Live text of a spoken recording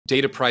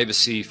Data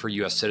privacy for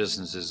US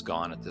citizens is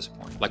gone at this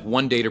point. Like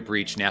one data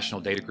breach, National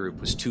Data Group,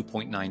 was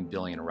 2.9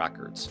 billion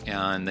records.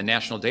 And the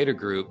National Data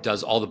Group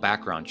does all the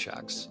background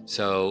checks.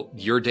 So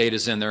your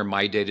data's in there,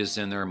 my data's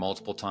in there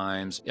multiple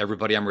times.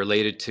 Everybody I'm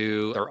related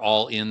to, they're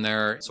all in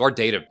there. So our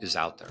data is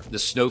out there. The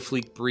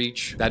Snowflake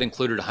breach, that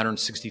included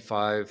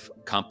 165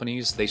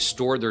 companies. They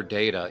store their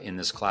data in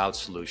this cloud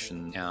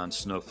solution, and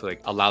Snowflake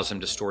allows them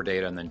to store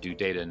data and then do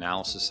data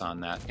analysis on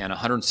that. And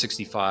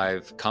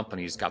 165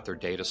 companies got their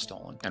data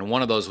stolen. And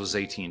one of those was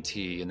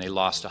AT&T, and they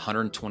lost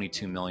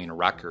 122 million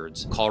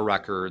records, call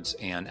records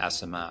and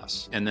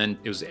SMS. And then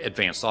it was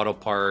Advanced Auto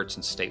Parts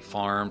and State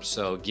Farm.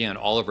 So again,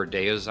 all of our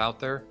data is out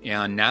there.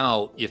 And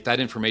now if that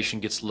information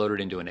gets loaded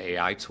into an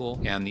AI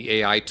tool, and the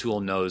AI tool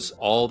knows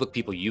all the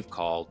people you've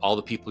called, all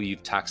the people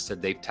you've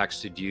texted, they've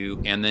texted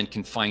you, and then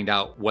can find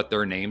out what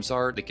their names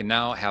are, they can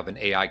now have an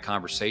AI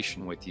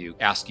conversation with you,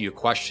 ask you a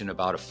question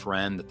about a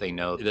friend that they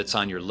know that's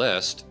on your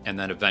list, and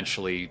then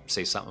eventually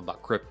say something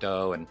about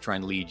crypto and try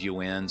and lead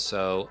you in.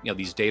 So,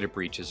 these data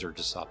breaches are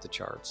just off the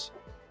charts.